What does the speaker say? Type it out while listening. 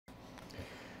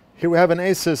Here we have an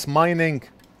Asus mining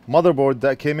motherboard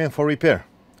that came in for repair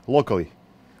locally.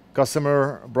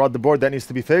 Customer brought the board that needs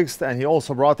to be fixed, and he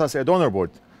also brought us a donor board.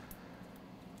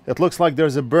 It looks like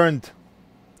there's a burned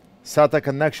SATA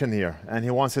connection here, and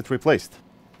he wants it replaced.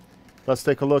 Let's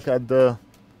take a look at the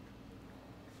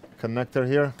connector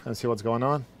here and see what's going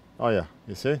on. Oh yeah,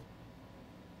 you see?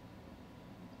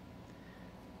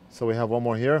 So we have one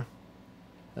more here,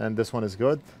 and this one is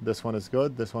good, this one is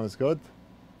good, this one is good,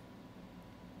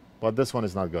 but this one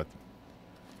is not good.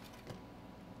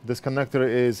 This connector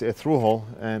is a through hole,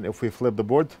 and if we flip the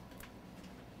board,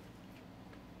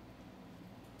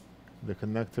 the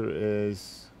connector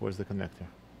is, where's the connector?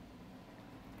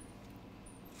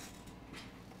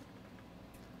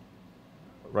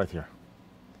 Right here.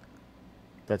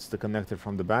 That's the connector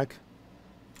from the back.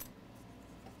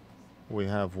 We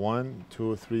have 1,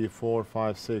 2, 3, 4,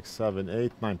 5, 6, 7,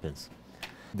 8, 9 pins.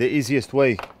 The easiest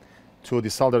way to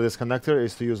desolder this connector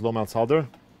is to use low melt solder,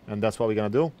 and that's what we're gonna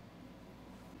do.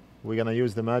 We're gonna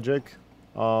use the magic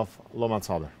of low melt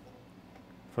solder.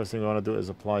 First thing we wanna do is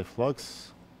apply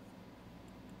flux.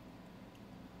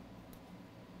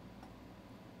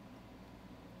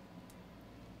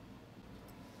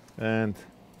 And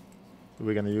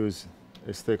we're gonna use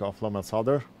a stick of low melt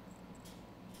solder.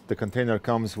 The container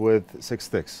comes with 6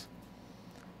 sticks,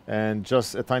 and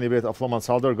just a tiny bit of low melt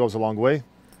solder goes a long way,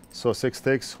 so 6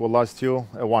 sticks will last you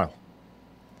a while.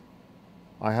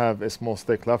 I have a small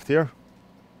stick left here.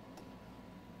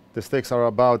 The sticks are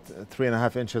about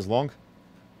 3.5 inches long,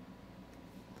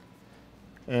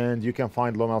 and you can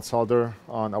find low melt solder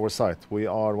on our site. We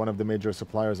are one of the major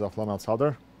suppliers of low melt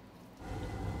solder.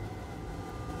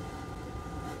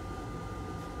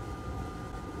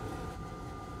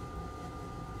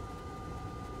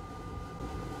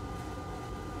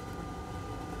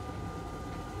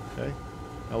 Okay,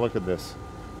 now look at this.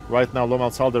 Right now low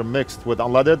melt solder mixed with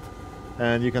unleaded,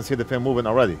 and you can see the pin moving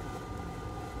already.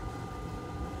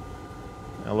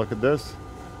 And look at this,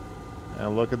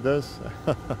 and look at this,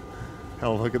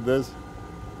 and look at this.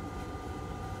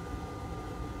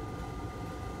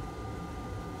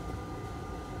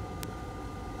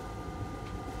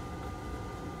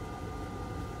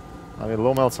 I mean,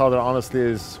 low melt solder honestly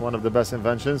is one of the best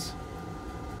inventions.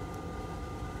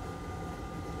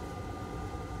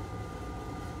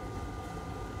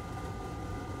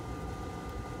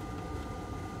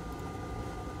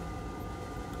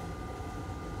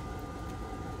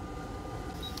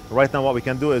 Right now what we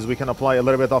can do is we can apply a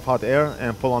little bit of hot air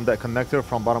and pull on that connector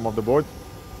from bottom of the board,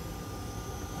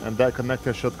 and that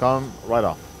connector should come right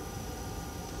off.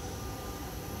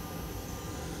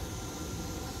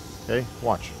 Okay,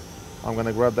 watch. I'm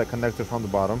gonna grab that connector from the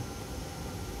bottom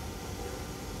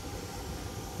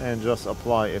and just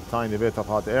apply a tiny bit of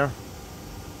hot air.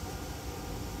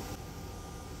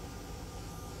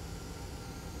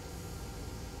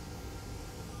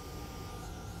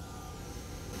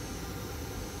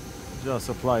 Just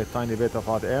apply a tiny bit of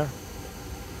hot air.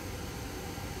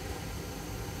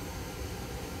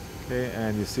 Okay,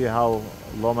 and you see how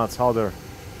low melt solder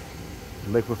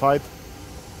liquefied,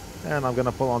 and I'm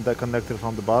gonna pull on that connector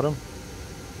from the bottom.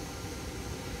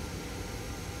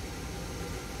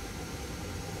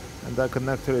 And that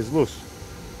connector is loose.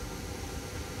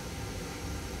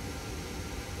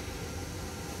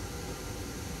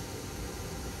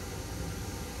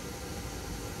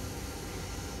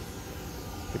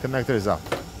 The connector is out,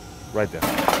 right there.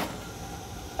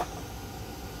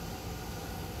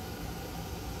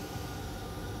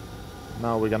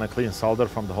 Now we're gonna clean solder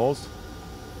from the holes.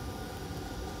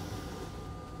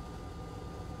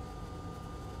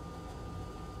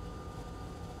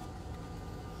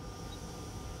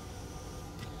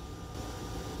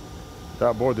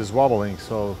 That board is wobbling,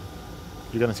 so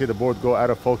you're gonna see the board go out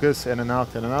of focus, in and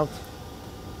out, in and out.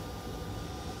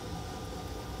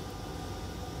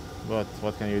 But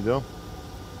what can you do?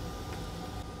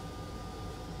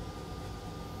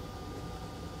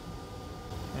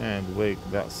 And wake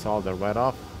that solder right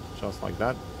off, just like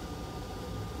that.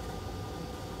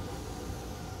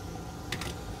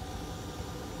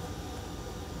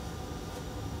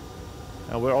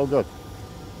 And we're all good.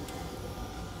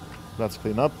 Let's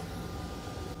clean up.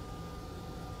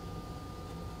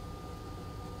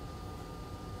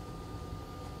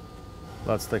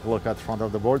 Let's take a look at the front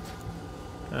of the board.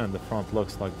 And the front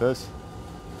looks like this.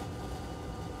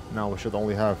 Now we should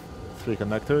only have 3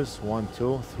 connectors, 1,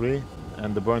 2, 3,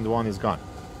 and the burned one is gone.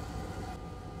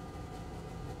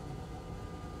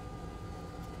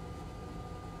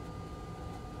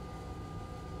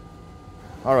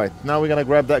 All right, now we're gonna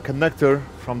grab that connector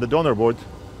from the donor board.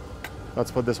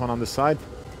 Let's put this one on the side.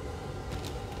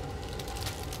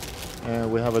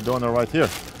 And we have a donor right here.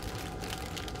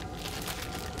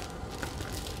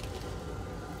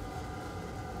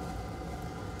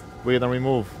 We're gonna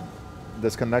remove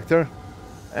this connector.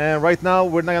 And right now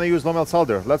we're not gonna use low melt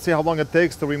solder. Let's see how long it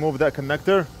takes to remove that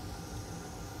connector.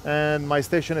 And my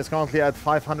station is currently at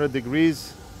 500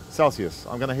 degrees Celsius.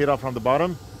 I'm gonna heat up from the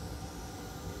bottom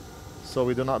so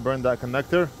we do not burn that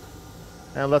connector.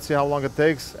 And let's see how long it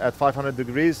takes at 500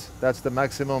 degrees. That's the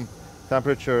maximum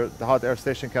temperature the hot air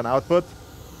station can output.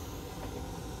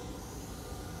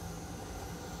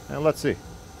 And let's see.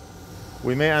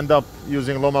 We may end up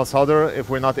using low melt solder if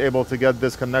we're not able to get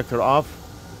this connector off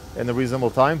in a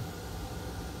reasonable time.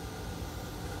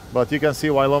 But you can see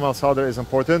why low melt solder is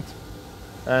important,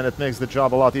 and it makes the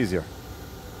job a lot easier.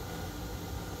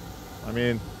 I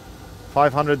mean,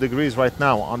 500 degrees right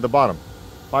now on the bottom.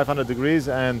 500 degrees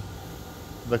and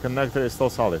the connector is still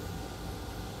solid.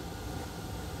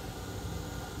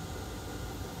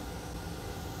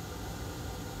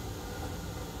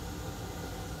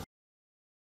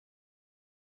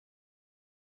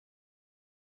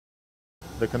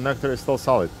 The connector is still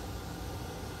solid.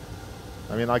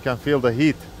 I mean, I can feel the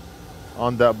heat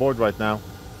on that board right now.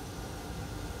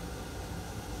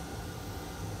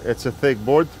 It's a thick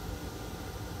board.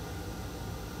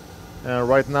 And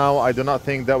right now, I do not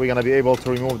think that we're gonna be able to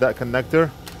remove that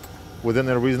connector within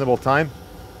a reasonable time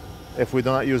if we do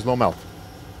not use low melt.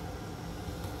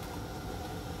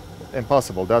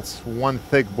 Impossible. That's one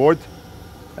thick board,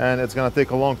 and it's gonna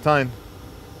take a long time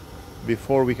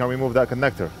before we can remove that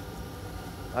connector.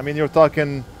 I mean, you're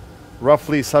talking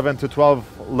roughly 7 to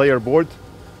 12 layer board.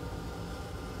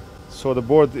 So the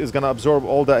board is gonna absorb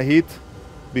all that heat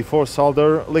before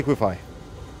solder liquefy.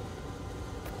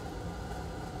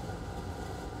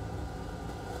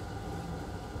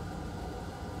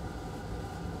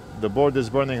 The board is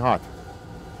burning hot.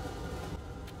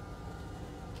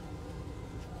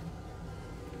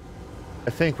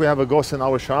 I think we have a ghost in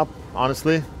our shop,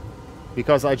 honestly,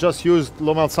 because I just used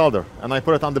low melt solder and I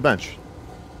put it on the bench.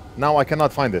 Now I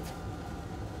cannot find it.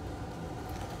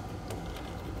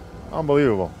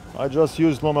 Unbelievable. I just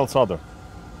used low melt solder.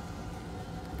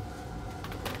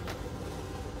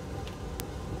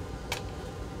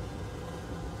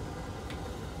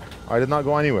 I did not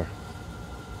go anywhere.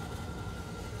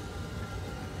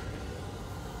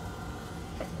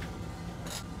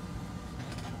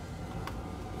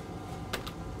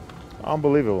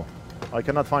 Unbelievable. I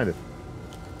cannot find it.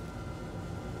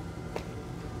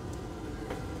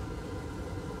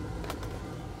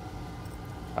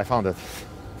 I found it.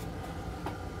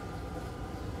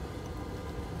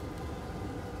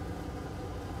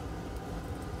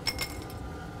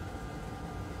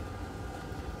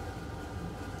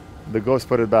 The ghost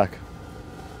put it back.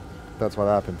 That's what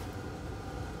happened.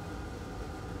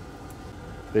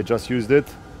 They just used it,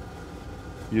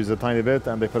 used a tiny bit,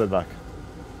 and they put it back.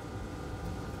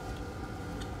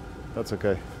 That's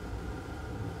okay.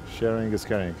 Sharing is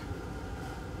caring.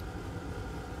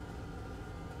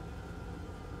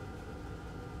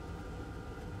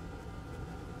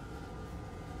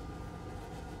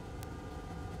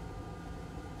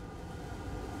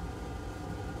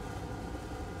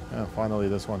 And finally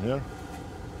this one here.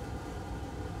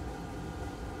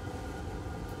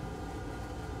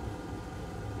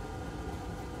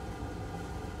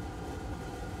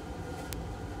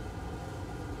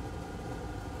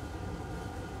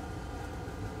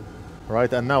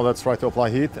 Right, and now let's try to apply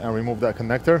heat and remove that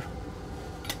connector.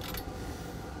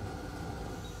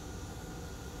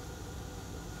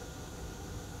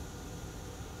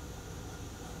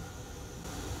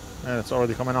 And it's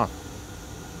already coming off.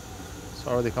 It's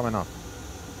already coming off.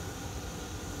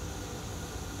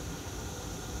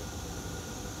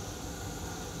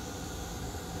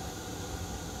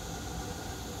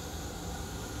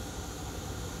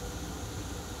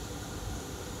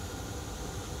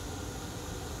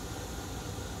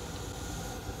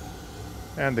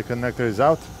 And the connector is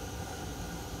out.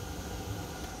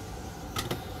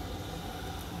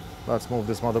 Let's move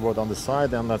this motherboard on the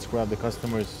side and let's grab the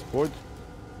customer's board.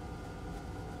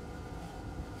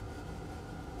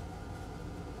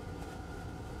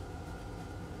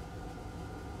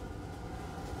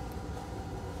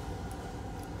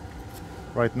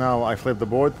 Right now I flip the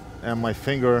board and my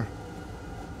finger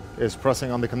is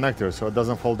pressing on the connector so it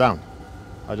doesn't fall down.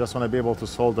 I just want to be able to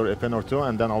solder a pin or two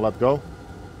and then I'll let go.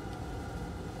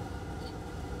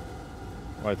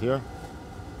 Right here.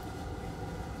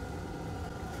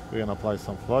 We're gonna apply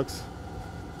some flux.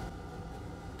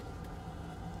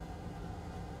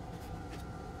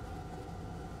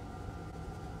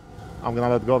 I'm gonna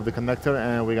let go of the connector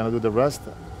and we're gonna do the rest,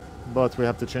 but we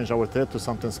have to change our tip to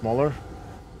something smaller.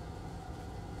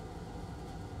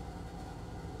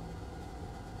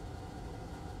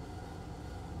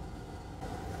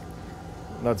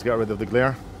 Let's get rid of the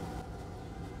glare.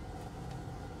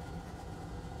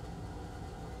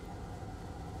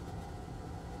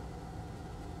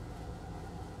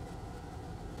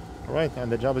 Right,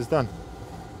 and the job is done.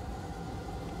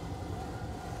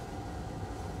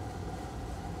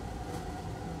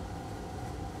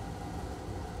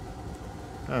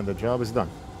 And the job is done.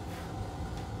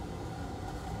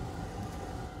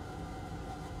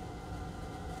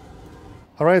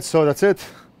 All right, so that's it.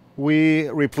 We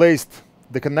replaced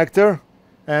the connector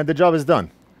and the job is done.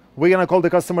 We're gonna call the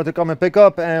customer to come and pick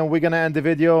up, and we're gonna end the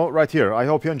video right here. I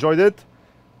hope you enjoyed it.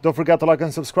 Don't forget to like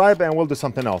and subscribe, and we'll do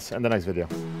something else in the next video.